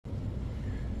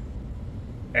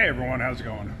Hey everyone, how's it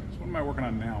going? So what am I working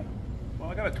on now? Well,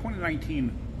 I got a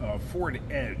 2019 Ford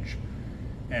Edge,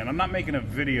 and I'm not making a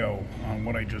video on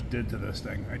what I just did to this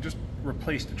thing. I just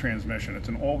replaced the transmission. It's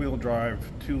an all-wheel drive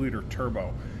 2-liter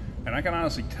turbo, and I can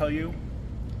honestly tell you,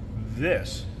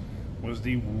 this was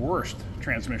the worst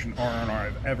transmission R&R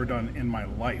I've ever done in my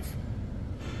life.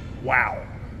 Wow.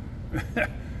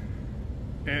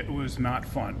 It was not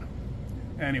fun.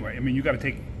 Anyway, I mean, you got to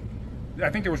take... I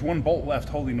think there was one bolt left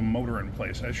holding the motor in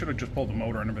place. I should have just pulled the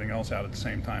motor and everything else out at the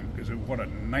same time, because what a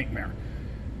nightmare.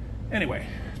 Anyway,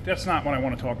 that's not what I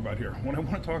want to talk about here. What I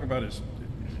want to talk about is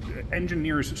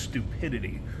engineers'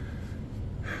 stupidity.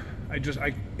 I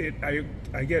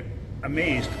get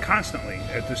amazed constantly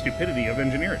at the stupidity of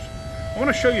engineers. I want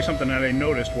to show you something that I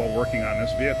noticed while working on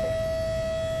this vehicle.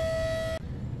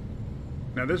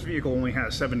 Now, this vehicle only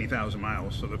has 70,000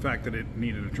 miles, so the fact that it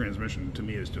needed a transmission to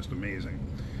me is just amazing.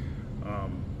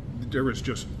 There was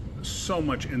just so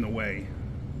much in the way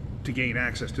to gain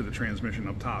access to the transmission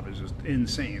up top. Is just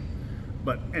insane.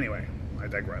 But anyway, I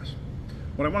digress.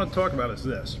 What I want to talk about is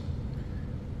this.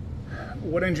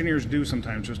 What engineers do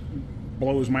sometimes just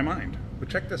blows my mind. But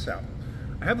check this out.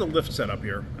 I have the lift set up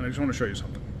here, and I just want to show you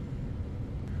something.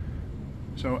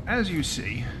 So as you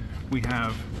see, we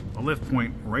have a lift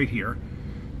point right here.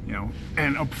 You know,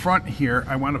 and up front here,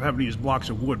 I wound up having to use blocks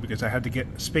of wood because I had to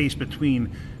get space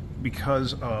between,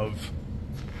 because of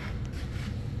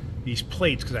these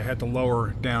plates, because I had to lower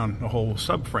down the whole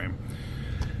subframe.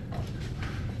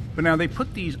 But now they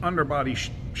put these underbody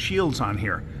shields on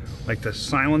here, like to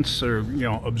silence or, you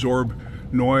know, absorb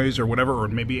noise or whatever, or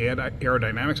maybe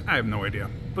aerodynamics. I have no idea.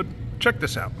 But check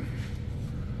this out.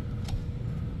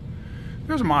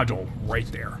 There's a module right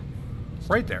there.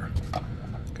 Right there.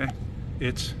 Okay?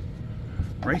 It's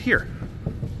right here.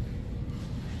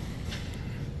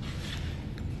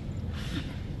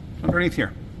 Underneath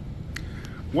here.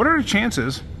 What are the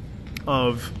chances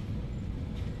of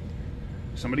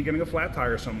somebody getting a flat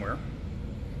tire somewhere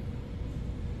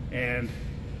and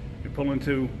you pull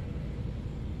into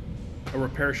a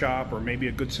repair shop or maybe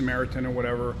a Good Samaritan or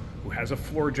whatever who has a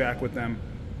floor jack with them,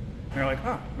 and they're like,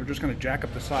 we're just going to jack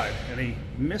up the side, and they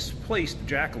misplaced the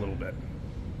jack a little bit.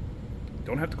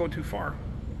 Don't have to go too far.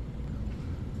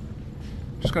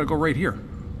 Just got to go right here.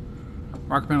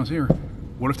 Rocker panel's here.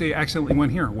 What if they accidentally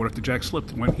went here? What if the jack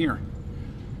slipped and went here?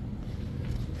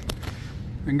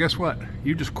 And guess what?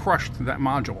 You just crushed that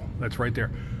module that's right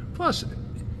there. Plus,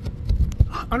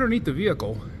 underneath the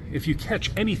vehicle, if you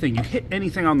catch anything, you hit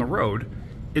anything on the road,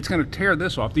 it's going to tear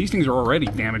this off. These things are already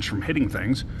damaged from hitting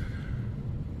things.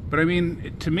 But I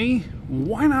mean, to me,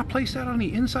 why not place that on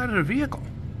the inside of the vehicle?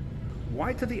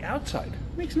 Why to the outside?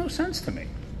 It makes no sense to me.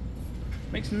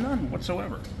 Makes none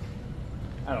whatsoever.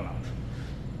 I don't know.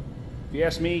 If you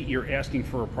ask me, you're asking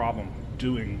for a problem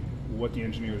doing what the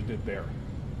engineers did there.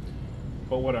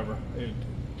 But whatever.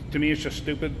 To me, it's just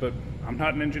stupid, but I'm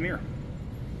not an engineer.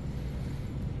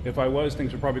 If I was,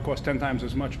 things would probably cost 10 times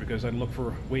as much because I'd look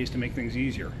for ways to make things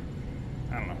easier.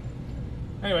 I don't know.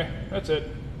 Anyway, that's it.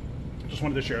 Just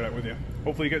wanted to share that with you.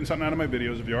 Hopefully you're getting something out of my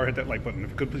videos. If you are, hit that like button. If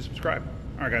you could, please subscribe.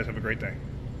 All right, guys, have a great day.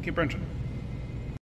 Keep wrenching.